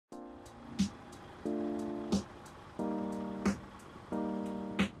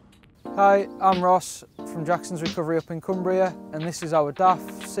Hi, I'm Ross from Jackson's Recovery up in Cumbria, and this is our DAF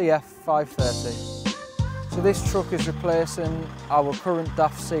CF 530. So this truck is replacing our current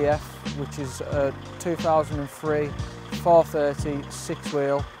DAF CF, which is a 2003 430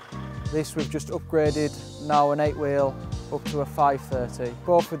 6-wheel. This we've just upgraded, now an 8-wheel up to a 530.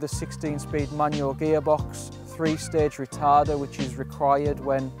 Both with the 16-speed manual gearbox, 3-stage retarder, which is required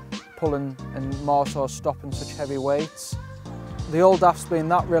when pulling and more so stopping such heavy weights. The old DAF's been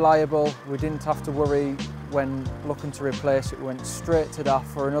that reliable, we didn't have to worry when looking to replace it. We went straight to DAF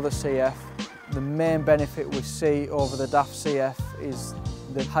for another CF. The main benefit we see over the DAF CF is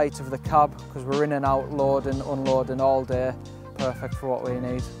the height of the cab, because we're in and out loading, unloading all day. Perfect for what we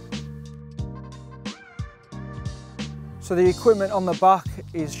need. So the equipment on the back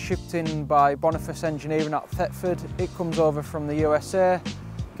is shipped in by Boniface Engineering at Thetford. It comes over from the USA,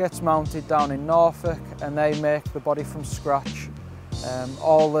 gets mounted down in Norfolk, and they make the body from scratch.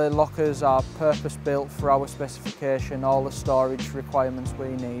 All the lockers are purpose built for our specification, all the storage requirements we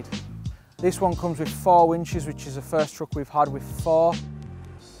need. This one comes with 4 winches, which is the first truck we've had with 4.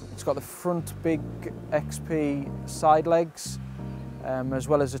 It's got the front big XP side legs, as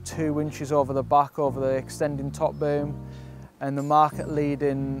well as the 2 winches over the back over the extending top boom, and the market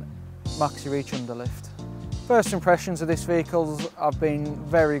leading maxi reach underlift. First impressions of this vehicle have been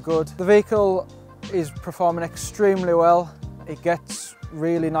very good. The vehicle is performing extremely well. It gets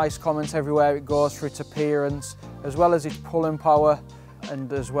really nice comments everywhere it goes for its appearance, as well as its pulling power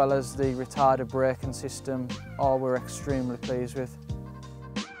and as well as the retarded braking system. All we're extremely pleased with.